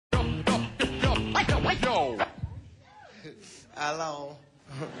Yo. Hello.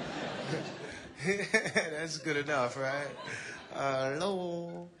 That's good enough, right?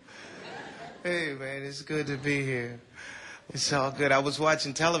 Hello. Hey, man, it's good to be here. It's all good. I was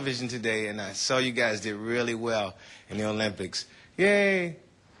watching television today, and I saw you guys did really well in the Olympics. Yay.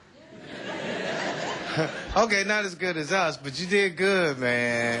 Okay, not as good as us, but you did good,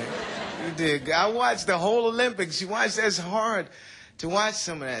 man. You did good. I watched the whole Olympics. You watched, that's hard to watch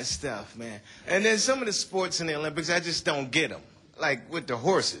some of that stuff, man. And then some of the sports in the Olympics, I just don't get them. Like with the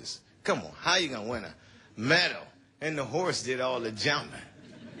horses. Come on, how you gonna win a medal? And the horse did all the jumping.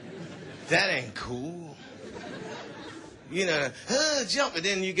 That ain't cool. You know, jump, and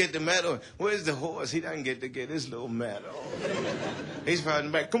then you get the medal. Where's the horse? He doesn't get to get his little medal. He's probably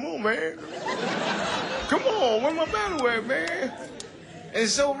in the back. Come on, man. Come on, where my medal at, man? And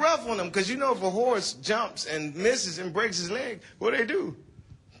it's so rough on him, because you know if a horse jumps and misses and breaks his leg, what do?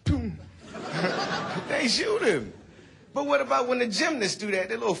 Boom. They shoot him. But what about when the gymnasts do that?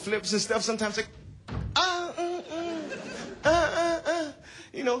 Their little flips and stuff, sometimes like,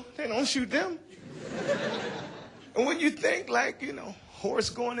 you know, they don't shoot them. And when you think, like, you know, horse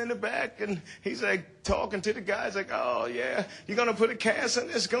going in the back, and he's like talking to the guys like, oh, yeah, you're going to put a cast on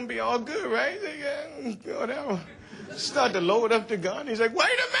this, it's going to be all good, right? Yeah, whatever. Start to load up the gun. He's like, wait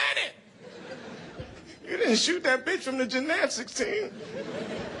a minute. You didn't shoot that bitch from the gymnastics team.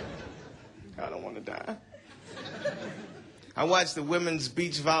 I don't want to die. I watched the women's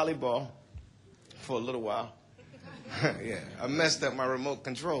beach volleyball for a little while. Yeah, I messed up my remote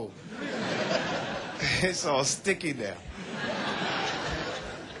control. It's all sticky now.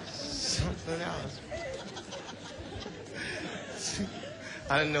 Something else.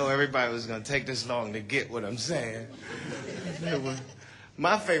 I didn't know everybody was going to take this long to get what I'm saying.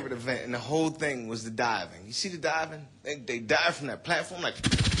 My favorite event in the whole thing was the diving. You see the diving? They dive from that platform like,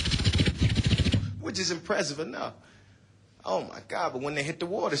 which is impressive enough. Oh, my God, but when they hit the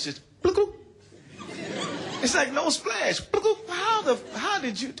water, it's just, it's like no splash. How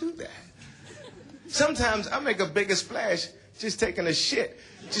did you do that? Sometimes I make a bigger splash just taking a shit.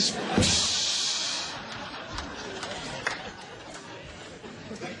 Just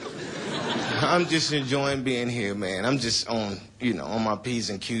I'm just enjoying being here, man. I'm just on, you know, on my P's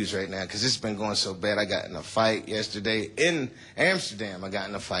and Q's right now because it's been going so bad. I got in a fight yesterday in Amsterdam. I got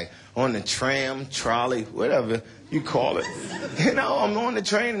in a fight on the tram, trolley, whatever you call it. You know, I'm on the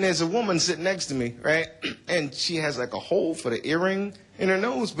train and there's a woman sitting next to me, right? And she has like a hole for the earring in her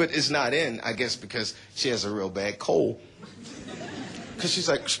nose, but it's not in, I guess, because she has a real bad cold. Because she's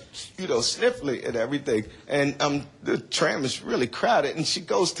like, you know, sniffly and everything. And the tram is really crowded, and she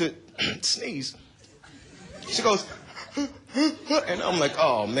goes to sneeze. She goes, and I'm like,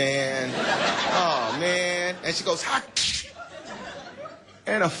 oh, man. Oh, man. And she goes,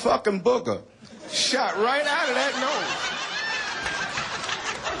 and a fucking booger shot right out of that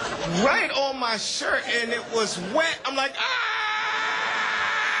nose. Right on my shirt, and it was wet. I'm like, ah!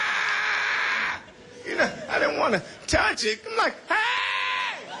 You know, I didn't want to touch it. I'm like, hey!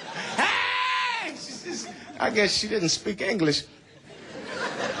 Hey! I guess she didn't speak English.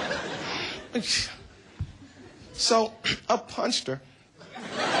 So I punched her.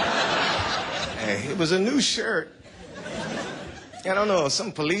 Hey, it was a new shirt. I don't know,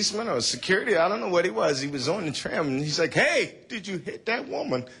 some policeman or security, I don't know what he was. He was on the tram, and he's like, hey, did you hit that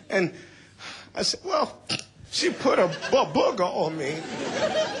woman? And I said, well, she put a booger on me.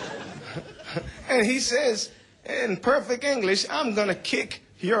 And he says, in perfect English, I'm going to kick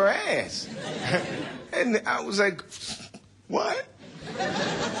your ass. And I was like, what?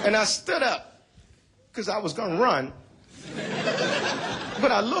 And I stood up, because I was going to run.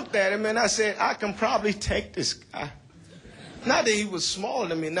 But I looked at him, and I said, I can probably take this guy. Not that he was smaller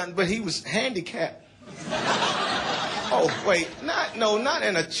than me, nothing, but he was handicapped. Oh, wait, not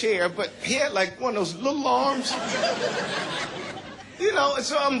in a chair, but he had like one of those little arms. You know, and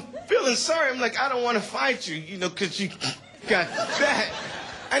so I'm feeling sorry. I'm like, I don't want to fight you, you know, because you got that.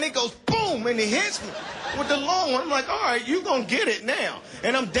 And he goes, boom, and he hits me with the long one. I'm like, all right, you going to get it now.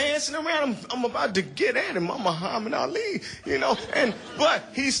 And I'm dancing around. I'm about to get at him. I'm Muhammad Ali, you know. But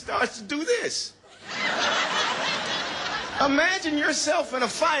he starts to do this. Imagine yourself in a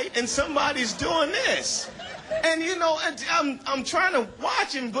fight and somebody's doing this. And, you know, I'm trying to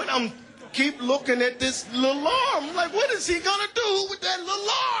watch him, but I'm keep looking at this little arm. I'm like, what is he going to do with that little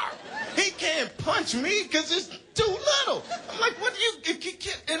arm? He can't punch me because it's too little. I'm like, what do you...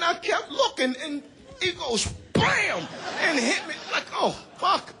 And I kept looking, and he goes, bam, and hit me. Like, oh,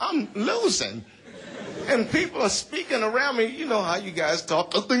 fuck, I'm losing. And people are speaking around me. You know how you guys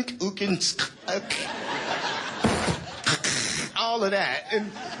talk. All of that.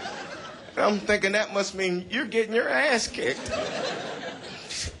 And I'm thinking that must mean you're getting your ass kicked.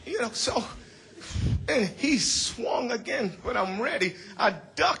 You know, so, and he swung again, but I'm ready. I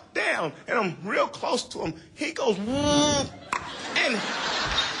duck down, and I'm real close to him. He goes, and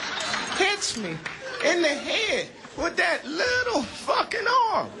hits me in the head with that little fucking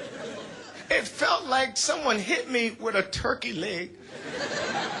arm. It felt like someone hit me with a turkey leg.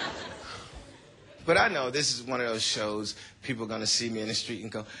 But I know this is one of those shows, people are going to see me in the street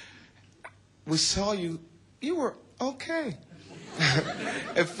and go, we saw you, you were okay.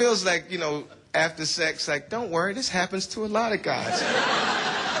 It feels like, you know, after sex, like, don't worry, this happens to a lot of guys.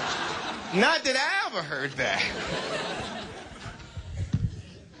 Not that I ever heard that.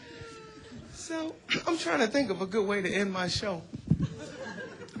 So, I'm trying to think of a good way to end my show.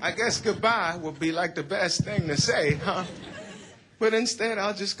 I guess goodbye would be like the best thing to say, huh? But instead,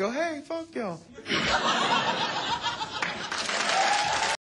 I'll just go, hey, fuck y'all.